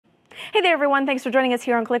Hey there, everyone. Thanks for joining us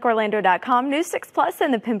here on clickorlando.com, News 6 Plus,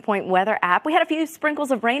 and the Pinpoint weather app. We had a few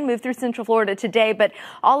sprinkles of rain move through Central Florida today, but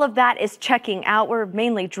all of that is checking out. We're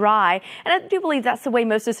mainly dry, and I do believe that's the way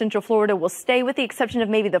most of Central Florida will stay, with the exception of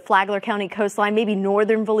maybe the Flagler County coastline, maybe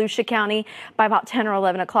northern Volusia County. By about 10 or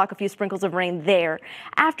 11 o'clock, a few sprinkles of rain there.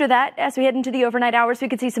 After that, as we head into the overnight hours, we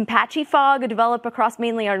could see some patchy fog develop across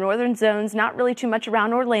mainly our northern zones, not really too much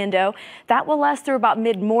around Orlando. That will last through about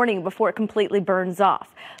mid-morning before it completely burns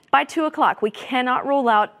off. By 2 o'clock, we cannot rule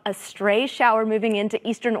out a stray shower moving into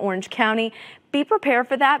eastern Orange County. Be prepared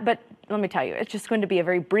for that, but let me tell you, it's just going to be a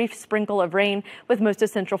very brief sprinkle of rain with most of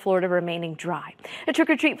Central Florida remaining dry. The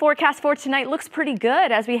trick-or-treat forecast for tonight looks pretty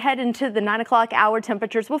good. As we head into the 9 o'clock hour,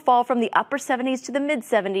 temperatures will fall from the upper 70s to the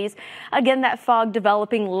mid-70s. Again, that fog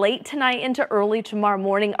developing late tonight into early tomorrow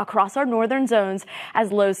morning across our northern zones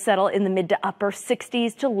as lows settle in the mid to upper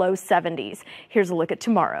 60s to low 70s. Here's a look at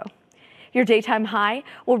tomorrow. Your daytime high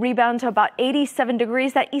will rebound to about 87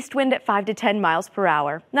 degrees, that east wind at 5 to 10 miles per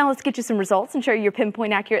hour. Now let's get you some results and show you your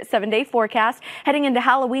pinpoint accurate 7-day forecast. Heading into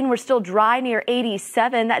Halloween, we're still dry near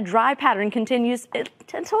 87. That dry pattern continues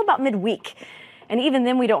until about midweek. And even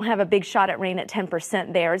then, we don't have a big shot at rain at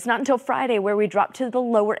 10% there. It's not until Friday where we drop to the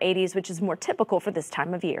lower 80s, which is more typical for this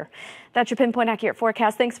time of year. That's your pinpoint accurate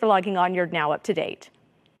forecast. Thanks for logging on. You're now up to date.